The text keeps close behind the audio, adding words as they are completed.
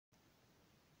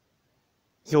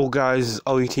Yo guys,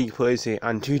 OET Plays here,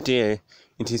 and today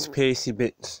it is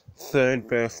Pacybits' 3rd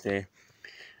birthday,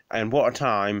 and what a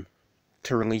time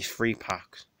to release 3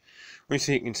 packs. Which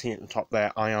you can see at the top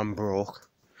there, I am broke.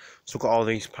 So we've got all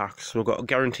these packs. We've got a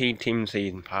guaranteed team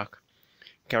season pack,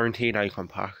 guaranteed icon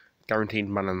pack, guaranteed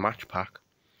man and match pack,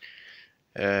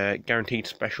 guaranteed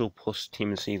special plus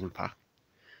team season pack,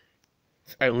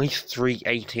 at least 3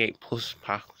 88 plus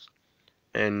packs,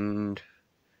 and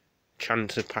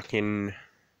chance of packing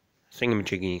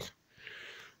thingamajiggies,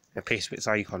 Pacybits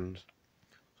icons.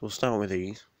 So we'll start with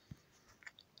these.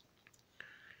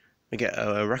 We get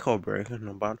a record breaker,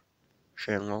 not bad.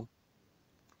 Shane Long.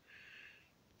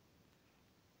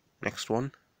 Next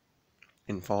one,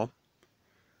 in form.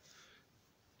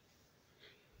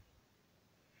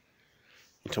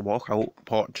 It's a walkout,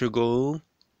 Portugal.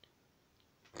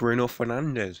 Bruno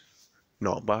Fernandes,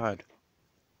 not bad.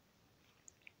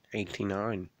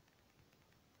 89.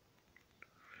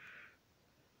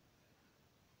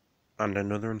 And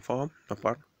another in form, not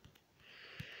bad.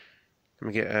 Let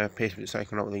me get a Pacybits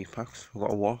icon out of these packs. We've got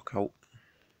a walkout.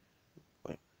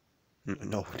 Wait.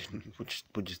 No, we didn't.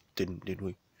 We just didn't, did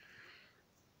we?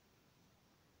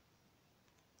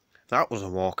 That was a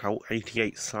walkout.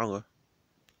 88 Salah.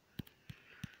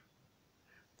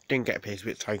 Didn't get a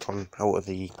Pacybits icon out of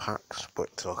the packs, but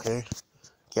it's okay.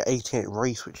 Get 88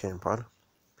 Rice, which ain't bad.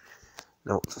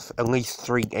 No, at least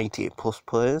 3 88 plus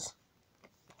players.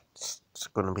 It's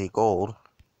gonna be gold.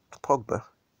 It's Pogba,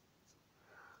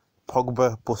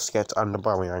 Busquets, and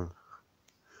Aubameyang.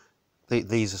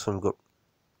 These are some good.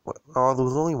 Oh, there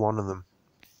was only one of them.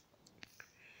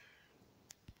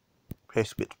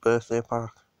 Pacybits birthday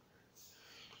pack.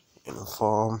 In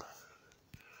form.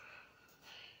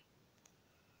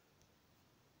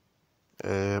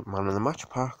 Man of the match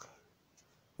pack.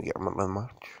 We get a man of the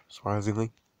match,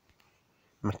 surprisingly.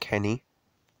 McKennie.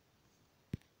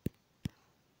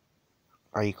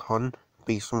 Icon.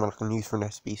 Be someone I can use for an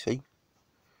SBC.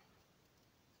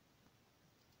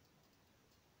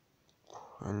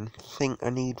 And I think I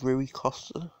need Rui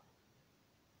Costa.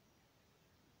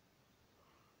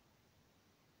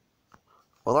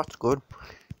 Well, that's good.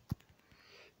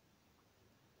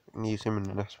 I can use him in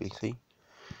an SBC.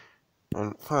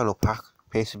 And final pack,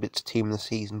 Pacybits Team of the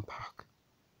Season pack.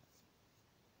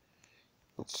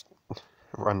 It's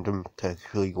random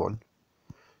Turkish League 1.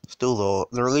 Still though,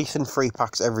 they're releasing 3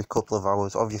 packs every couple of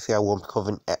hours. Obviously I won't be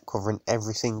covering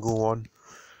every single one,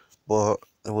 but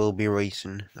they will be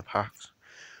releasing the packs.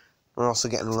 We're also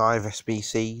getting live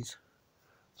SBCs.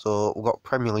 So we've got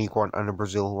Premier League 1 and a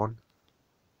Brazil one.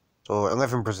 So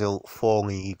 11 Brazil, 4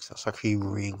 leagues. That's actually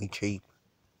really cheap.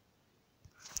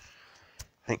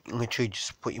 I think literally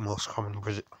just put your most common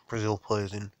Brazil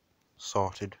players in.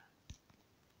 Sorted.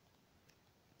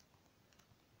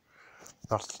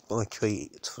 That's literally,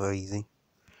 it's so easy.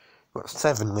 We've got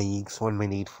 7 leagues when we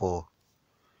need 4.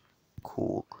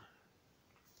 Cool.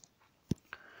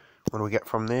 What do we get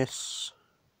from this?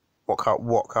 What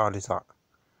card is that?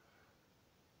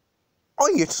 Oh,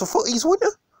 it's a footies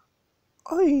winner.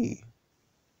 Oh,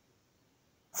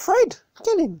 Fred,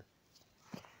 get in.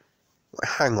 Wait,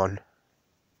 hang on.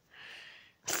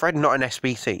 Is Fred not an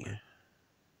SBC?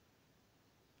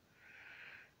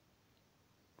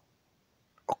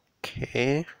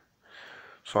 Okay.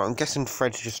 So I'm guessing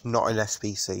Fred's just not an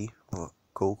SBC. But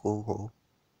cool.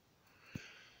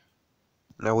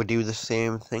 Now we do the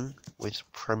same thing with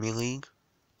Premier League.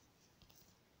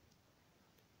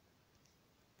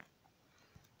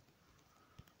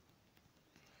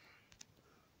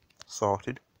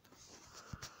 Sorted.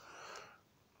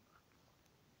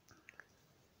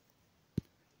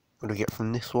 What do we get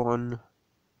from this one?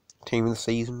 Team of the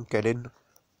season, get in.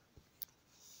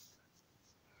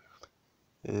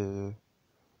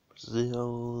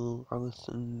 Brazil,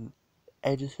 Alisson,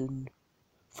 Edison,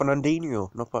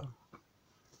 Fernandinho, not bad.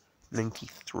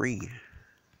 93.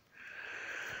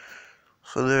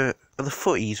 So are the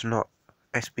footies not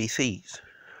SBCs?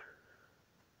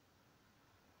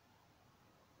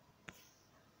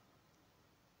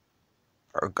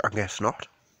 I guess not.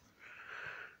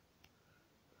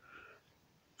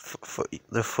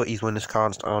 The footies winners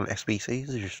cards aren't SBCs,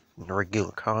 they're just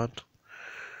regular cards.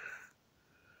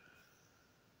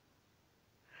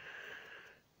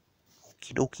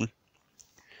 Okie dokie.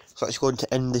 So that's going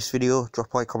to end this video.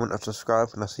 Drop a like, comment, and subscribe,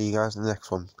 and I'll see you guys in the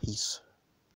next one. Peace.